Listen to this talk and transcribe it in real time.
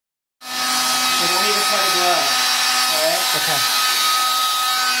Okay.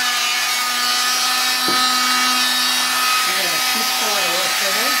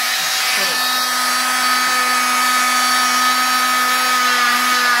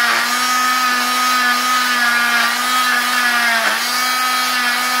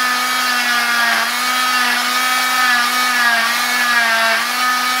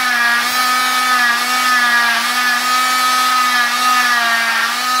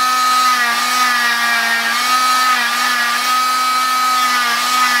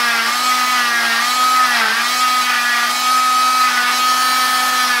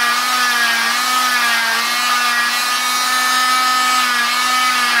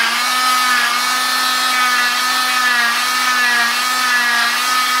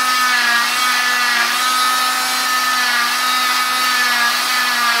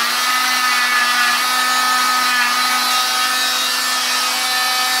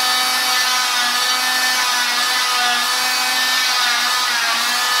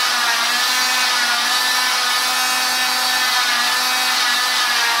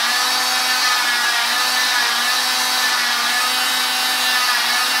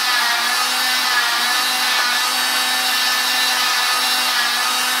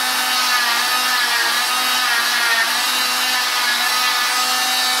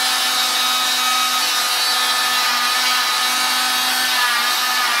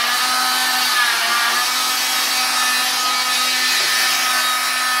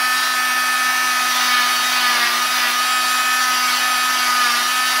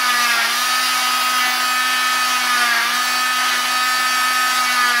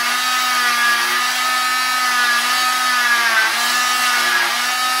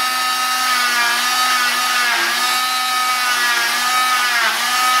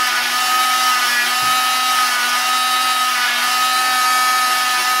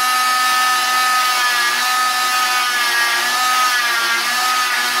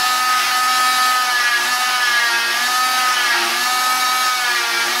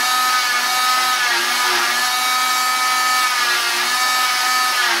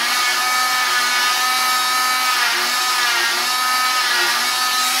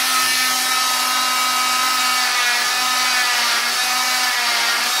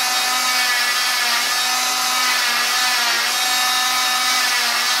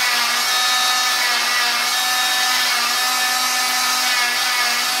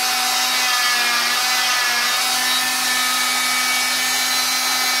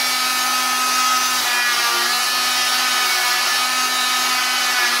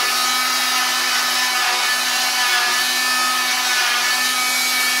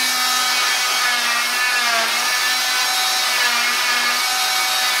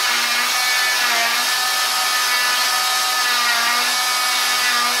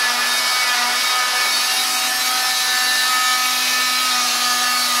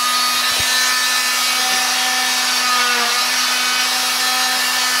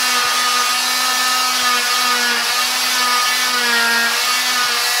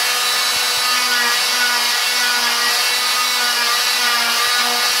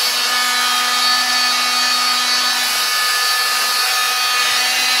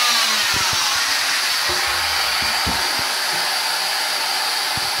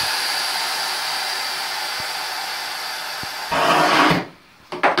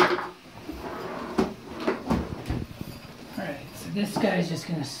 This guy's just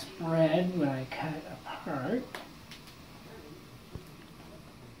going to spread when I cut it apart.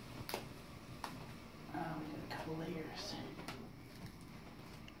 Oh, we got a couple layers.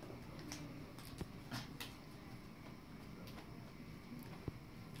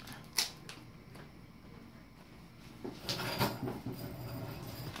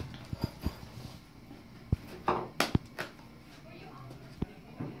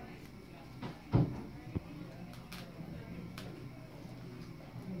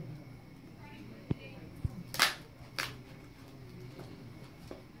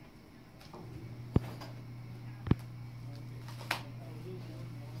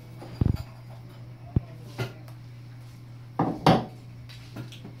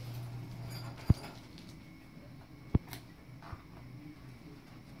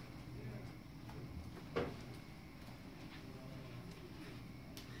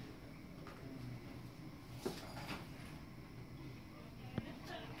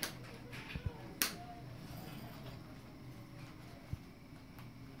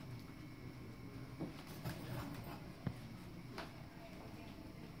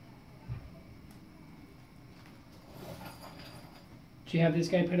 Do you have this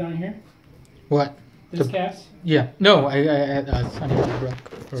guy put on here? What? This cast? Yeah. No, I Sunny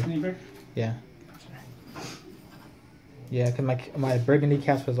broke. Sunny broke? Yeah. Yeah, because my burgundy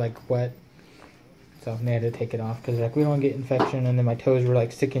cast was like wet, so they had to take it off because like we don't want to get infection, and then my toes were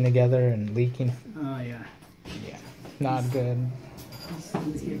like sticking together and leaking. Oh yeah. Yeah, not good. These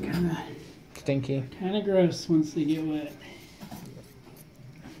things get kind of Stinky. gross once they get wet.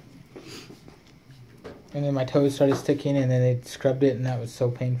 And then my toes started sticking, and then they scrubbed it, and that was so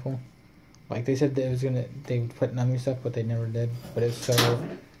painful. Like they said that they would put numbing stuff, but they never did. But it's so.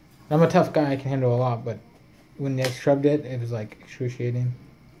 I'm a tough guy; I can handle a lot, but when they scrubbed it, it was like excruciating.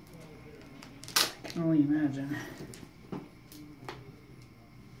 I can only imagine.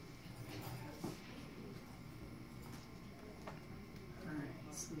 Alright,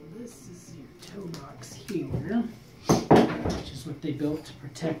 so this is your toe box here, which is what they built to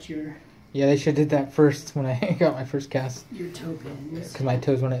protect your Yeah, they should have did that first when I got my first cast. your toe pins. Because my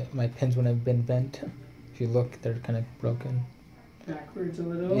pins wouldn't have been bent. If you look, they're kind of broken. Backwards a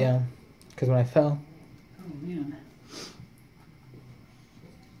little. Yeah, because when I fell. Oh man.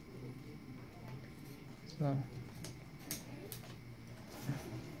 So.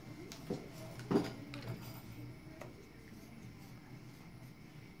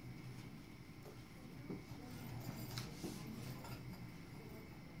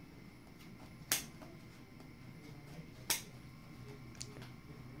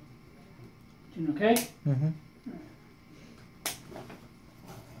 Doing okay? Mhm.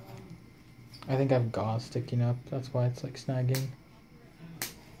 I think I have gauze sticking up. That's why it's like snagging.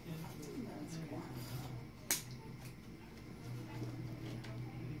 That's cool.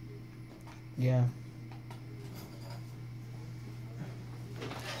 Yeah.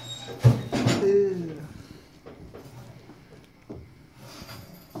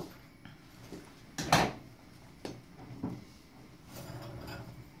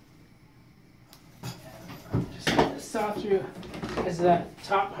 Just saw through, because that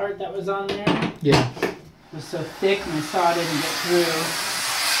top part that was on there Yeah. was so thick, and I saw it didn't get through.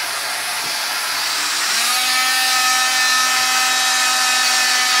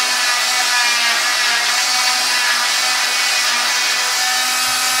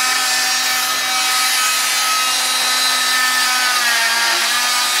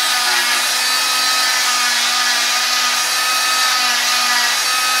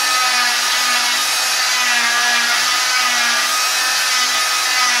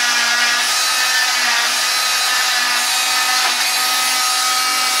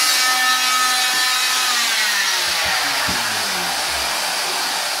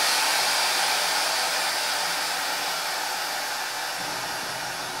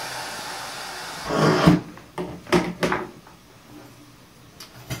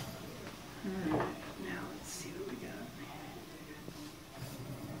 Now let's see what we got.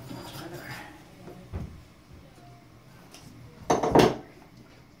 Much better.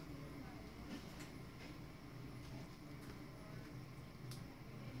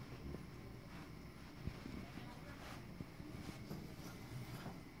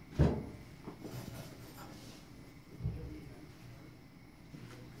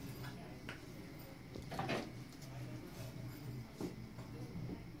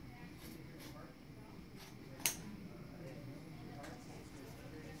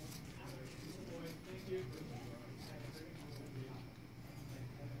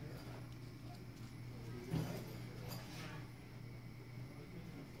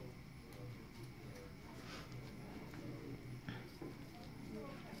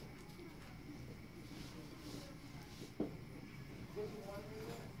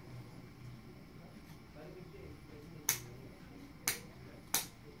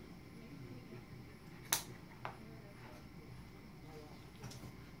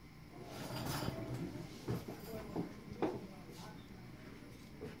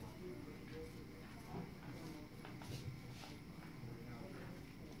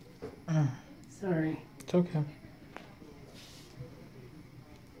 Sorry. It's okay.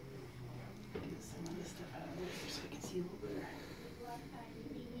 Get some of this stuff out of there so I can see a little better.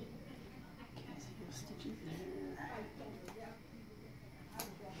 Okay, so you have stitches there.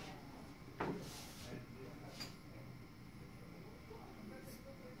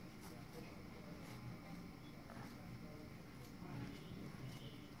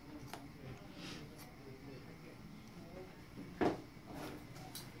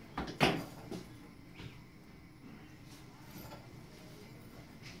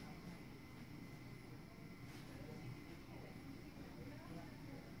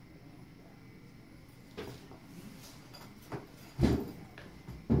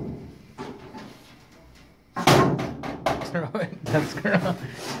 That's girl.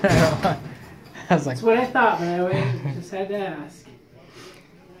 I was like, That's what I thought, but I always just had to ask.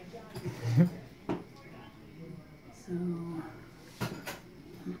 So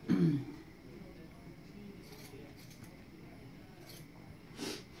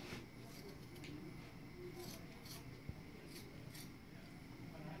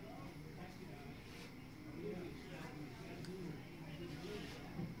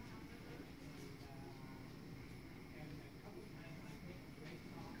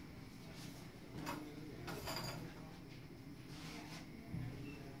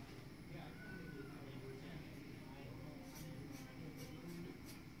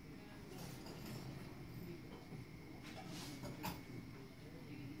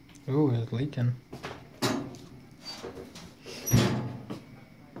Ooh, it's leaking.